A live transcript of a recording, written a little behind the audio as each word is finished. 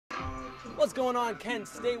What's going on, Kent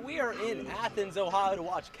State? We are in Athens, Ohio to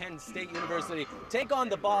watch Kent State University take on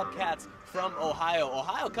the Bobcats from Ohio.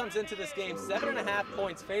 Ohio comes into this game 7.5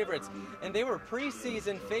 points favorites, and they were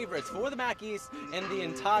preseason favorites for the MAC East and the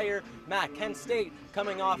entire MAC. Kent State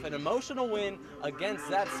coming off an emotional win against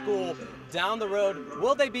that school down the road.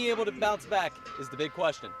 Will they be able to bounce back is the big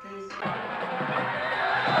question.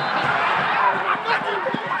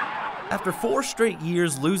 After 4 straight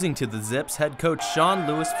years losing to the Zips, head coach Sean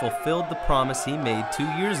Lewis fulfilled the promise he made 2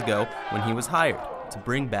 years ago when he was hired to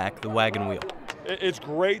bring back the wagon wheel. It's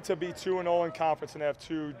great to be 2-0 in conference and have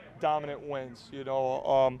 2 dominant wins. You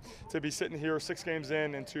know, to be sitting here 6 games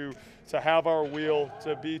in and to have our wheel,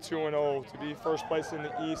 to be 2-0, to be first place in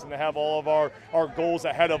the East, and to have all of our goals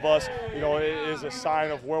ahead of us, you know, it is a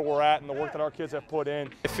sign of where we're at and the work that our kids have put in.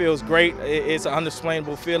 It feels great. It's an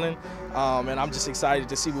unexplainable feeling, and I'm just excited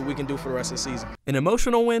to see what we can do for the rest of the season. An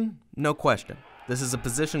emotional win? No question. This is a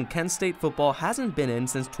position Kent State football hasn't been in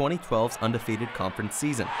since 2012's undefeated conference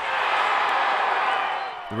season.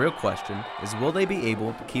 The real question is, will they be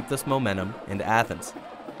able to keep this momentum into Athens?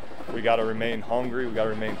 We got to remain hungry, we got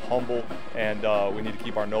to remain humble, and we need to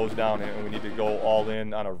keep our nose down, and we need to go all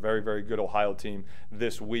in on a very, very good Ohio team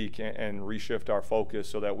this week and reshift our focus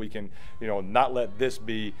so that we can, you know, not let this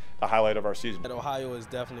be the highlight of our season. Ohio is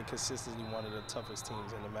definitely consistently one of the toughest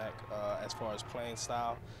teams in the MAC as far as playing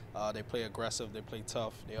style. They play aggressive, they play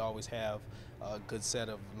tough, they always have a good set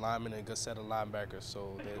of linemen and a good set of linebackers,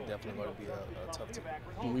 so they're definitely going to be a tough team.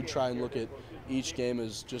 We try and look at each game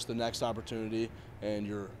as just the next opportunity, and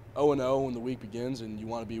you're 0-0 when the week begins, and you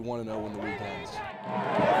want to be 1-0 when the week ends. You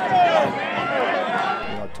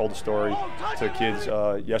know, I told the story to kids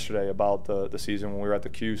yesterday about the season when we were at the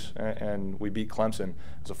Cuse and we beat Clemson.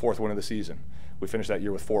 It was the 4th win of the season. We finished that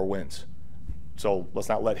year with 4 wins. So let's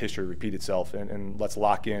not let history repeat itself, and let's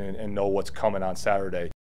lock in and know what's coming on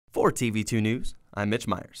Saturday. For TV2 News, I'm Mitch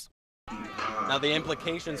Myers. Now the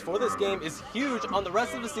implications for this game is huge on the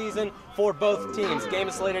rest of the season for both teams. Game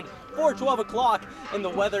is slated for 12 o'clock, and the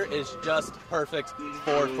weather is just perfect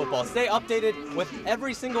for football. Stay updated with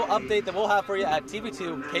every single update that we'll have for you at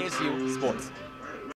TV2 KSU Sports.